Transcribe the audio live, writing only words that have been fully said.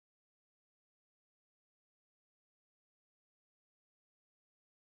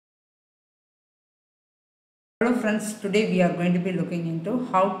friends, today we are going to be looking into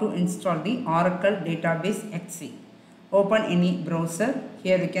how to install the Oracle Database XC. Open any browser.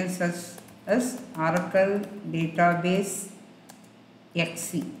 Here you can search as Oracle Database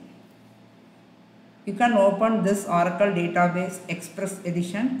XC. You can open this Oracle Database Express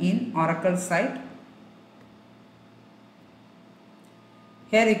Edition in Oracle site.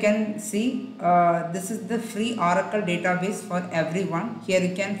 Here you can see this is the free Oracle database for everyone. Here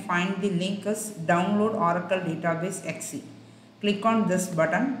you can find the link as download Oracle Database XC. Click on this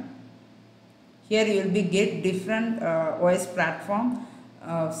button. Here you will be get different OS platform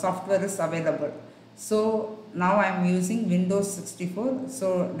software is available. So now I am using Windows 64.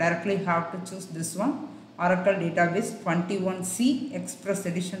 So directly have to choose this one, Oracle Database 21C Express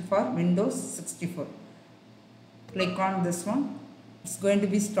Edition for Windows 64. Click on this one. It's going to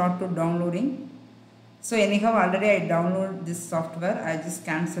be start to downloading. So anyhow already I download this software. I just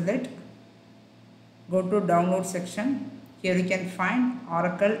cancel it. Go to download section. Here you can find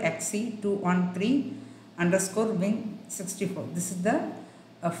Oracle XC 213 underscore Win 64. This is the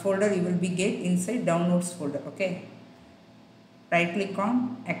folder you will be get inside downloads folder. Okay. Right click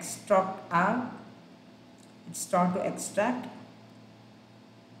on extract all. It start to extract.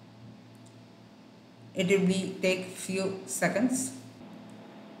 It will be take few seconds.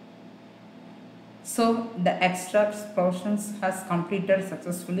 So the extract portions has completed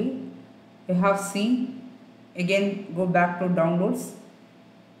successfully. You have seen. Again go back to downloads.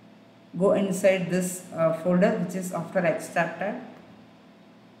 Go inside this folder which is after extracted.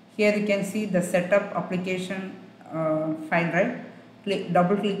 Here you can see the setup application file, right?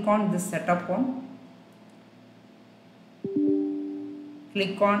 Double click on this setup one.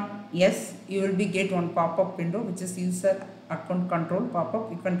 Click on yes. You will be get one pop-up window which is user account control pop-up.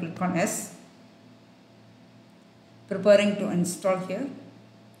 You can click on yes. Preparing to install here.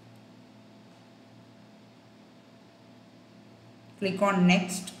 Click on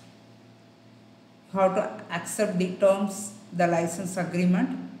next. You have to accept the terms, the license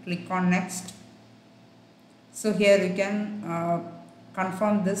agreement. Click on next. So here you can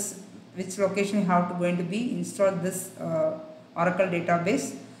confirm this which location you have to going to be install this Oracle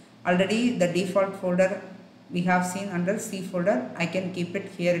database. Already the default folder we have seen under C folder. I can keep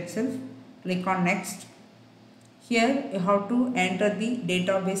it here itself. Click on next. Here you have to enter the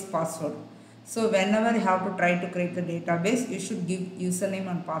database password. So whenever you have to try to create the database, you should give username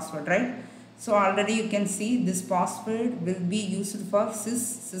and password, right? So already you can see this password will be used for sys,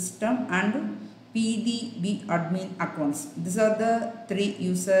 system and PDB admin accounts. These are the three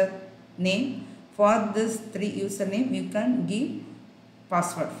username. For this three username, you can give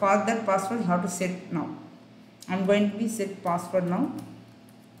password. For that password, you have to set now. I am going to be set password now.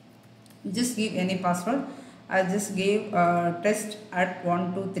 Just give any password. I just gave test at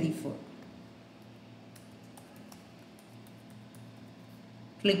 1, 2, 3, 4.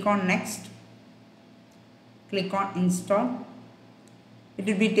 Click on next. Click on install. It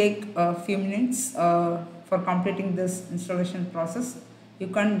will be take a few minutes for completing this installation process. You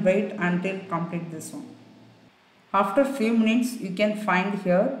can wait until complete this one. After few minutes you can find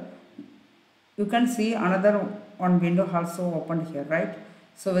here. You can see another one window also opened here, right?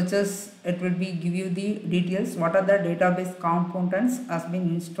 So which is it will be give you the details what are the database components has been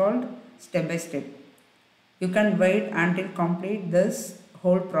installed step by step. You can wait until complete this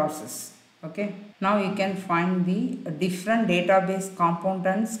whole process. Okay. Now you can find the different database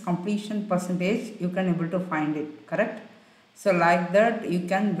components completion percentage. You can able to find it, correct? So like that you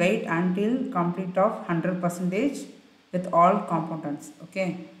can wait until complete of 100% with all components.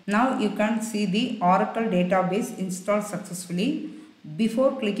 Okay. Now you can see the Oracle database installed successfully.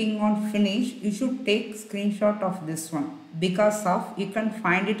 Before clicking on finish, you should take screenshot of this one because of you can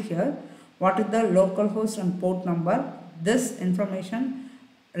find it here. What is the localhost and port number? This information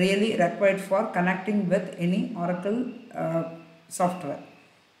really required for connecting with any Oracle software.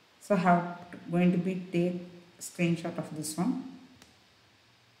 So how going to be take screenshot of this one.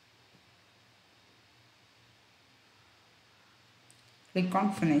 Click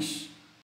on finish.